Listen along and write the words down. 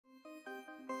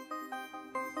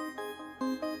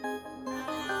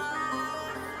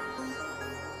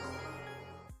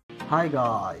Hi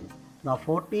guys, the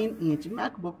 14-inch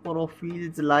MacBook Pro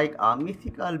feels like a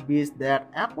mythical beast that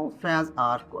Apple fans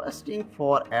are questing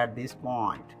for at this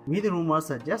point, with rumors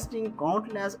suggesting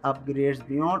countless upgrades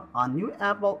beyond a new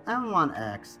Apple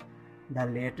M1x. The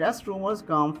latest rumors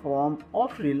come from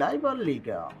off-reliable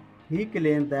leaker. He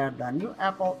claimed that the new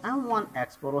Apple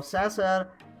M1x processor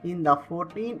in the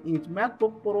 14-inch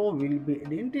MacBook Pro will be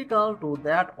identical to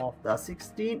that of the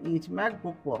 16-inch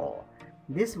MacBook Pro.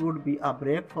 This would be a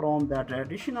break from the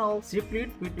traditional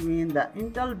split between the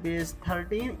Intel-based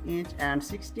 13-inch and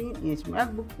 16-inch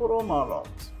MacBook Pro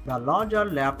models. The larger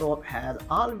laptop has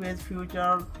always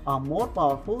featured a more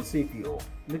powerful CPU.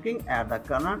 Looking at the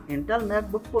current Intel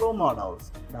MacBook Pro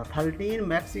models, the 13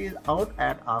 maxes out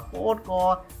at a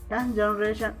quad-core 10th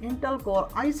generation Intel Core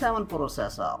i7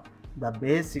 processor. The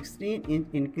base 16-inch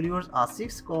includes a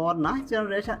 6-core 9th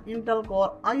generation Intel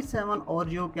Core i7, or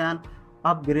you can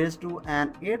upgrades to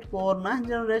an 8-core 9th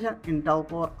generation Intel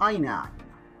Core i9.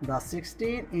 The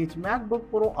 16-inch MacBook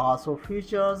Pro also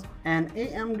features an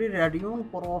AMD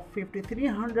Radeon Pro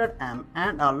 5300M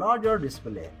and a larger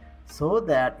display. So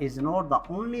that is not the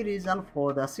only reason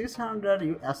for the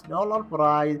 $600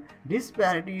 price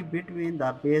disparity between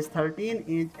the base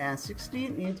 13-inch and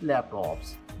 16-inch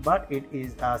laptops, but it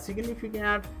is a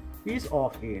significant piece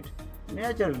of it.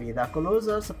 Naturally, the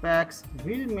closer specs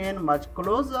will mean much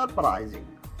closer pricing.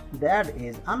 That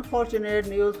is unfortunate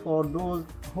news for those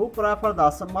who prefer the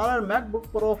smaller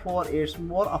MacBook Pro for its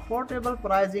more affordable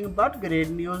pricing, but great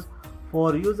news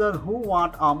for users who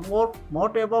want a more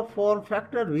portable form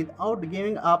factor without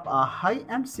giving up a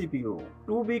high-end CPU.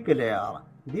 To be clear,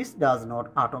 this does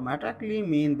not automatically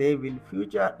mean they will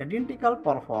feature identical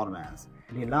performance.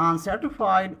 Dylan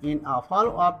certified in a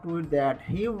follow-up tweet that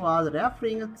he was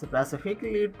referring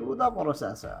specifically to the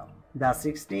processor. The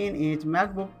 16-inch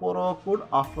MacBook Pro could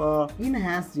offer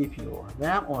enhanced GPU,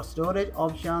 RAM or storage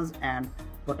options, and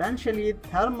potentially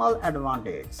thermal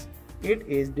advantages. It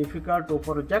is difficult to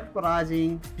project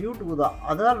pricing due to the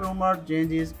other rumored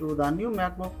changes to the new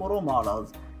MacBook Pro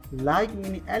models, like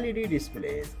mini LED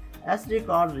displays, SD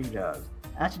card readers,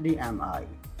 HDMI,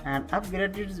 and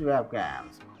upgraded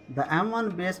webcams. The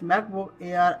M1-based MacBook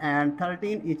Air and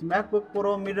 13-inch MacBook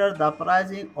Pro mirror the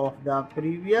pricing of the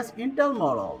previous Intel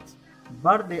models,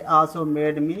 but they also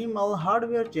made minimal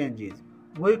hardware changes.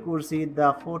 We could see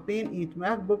the 14-inch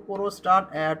MacBook Pro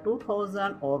start at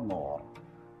 $2,000 or more.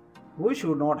 We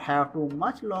should not have too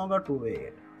much longer to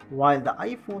wait, while the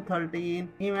iPhone 13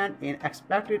 event is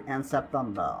expected in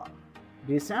September.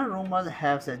 Recent rumors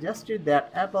have suggested that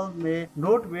Apple may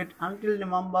not wait until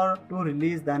November to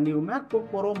release the new MacBook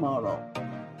Pro model.